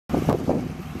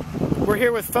We're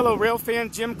here with fellow rail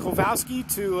fan Jim Kowalski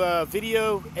to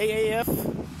video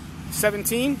AAF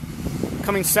 17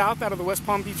 coming south out of the West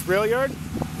Palm Beach Railyard.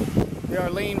 They are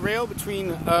laying rail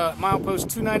between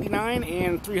milepost 299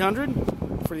 and 300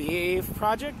 for the AAF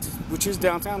project, which is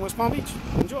downtown West Palm Beach.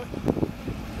 Enjoy.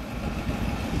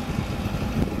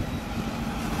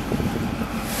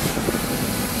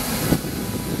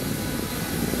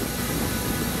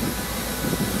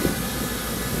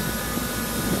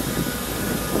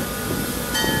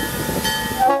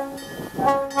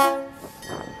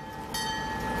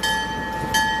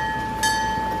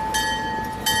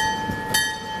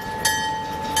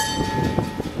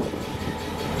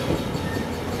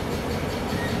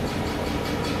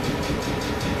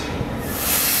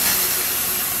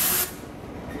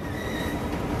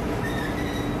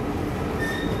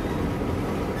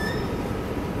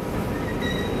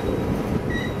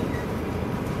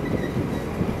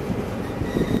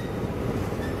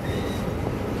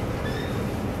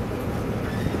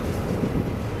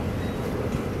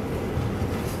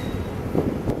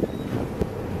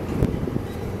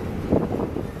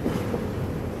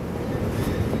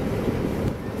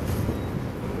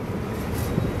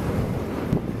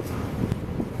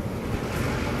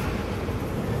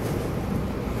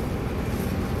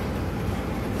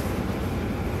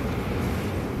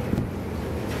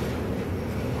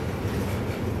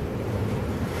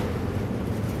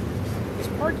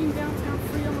 Parking downtown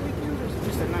free on the weekends, or is it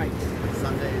just at night?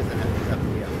 Sundays and at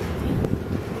 7 p.m.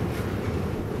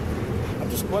 I'm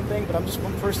just one thing, but I'm just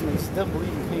one person that doesn't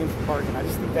believe in paying for parking. I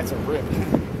just think that's a rip. It's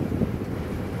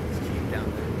cheap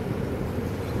down there.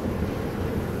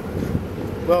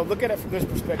 Well, look at it from this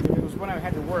perspective. It was when I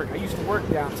had to work. I used to work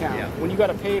downtown. Yeah. When you got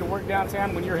to pay to work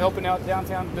downtown, when you're helping out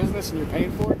downtown business and you're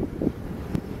paying for it.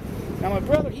 Now my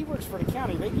brother, he works for the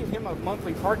county. They give him a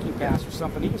monthly parking pass or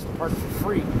something. He gets to park for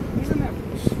free. He's in that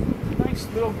nice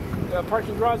little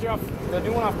parking garage off the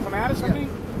new one off Clematis, I think.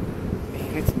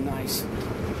 Man, it's nice.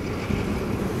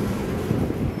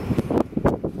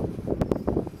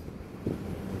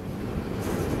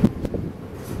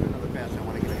 Another pass I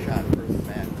want to get a shot first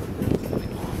back.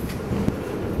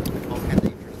 All kinds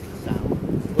of interesting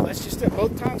sound. Well, that's just it.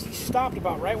 Both times he stopped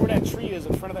about right where that tree is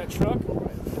in front of that truck,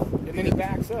 and then he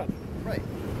backs up. Right.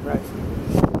 Right.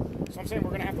 So I'm saying we're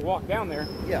going to have to walk down there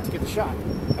to get the shot.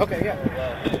 Okay, yeah.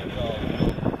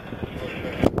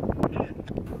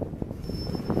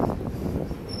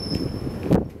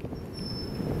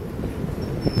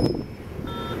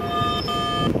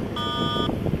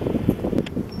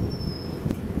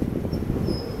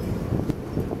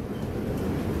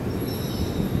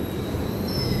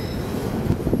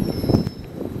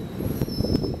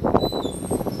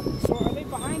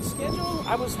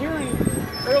 I was hearing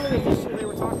earlier this year they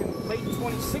were talking late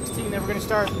 2016 they were going to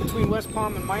start between West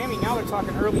Palm and Miami. Now they're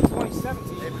talking early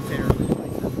 2017. They've been saying early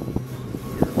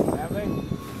 2017. Have they?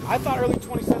 I thought early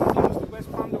 2017 was the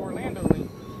West Palm to Orlando link.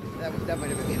 That might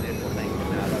have been the initial thing, but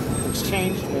now that's... It's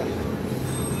changed. Yeah.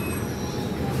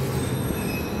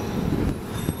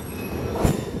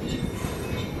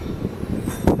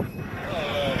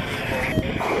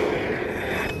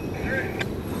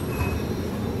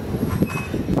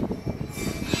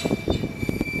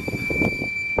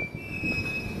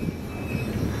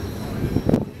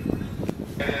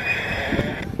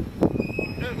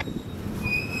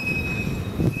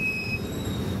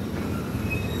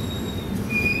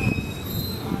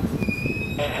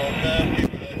 Okay.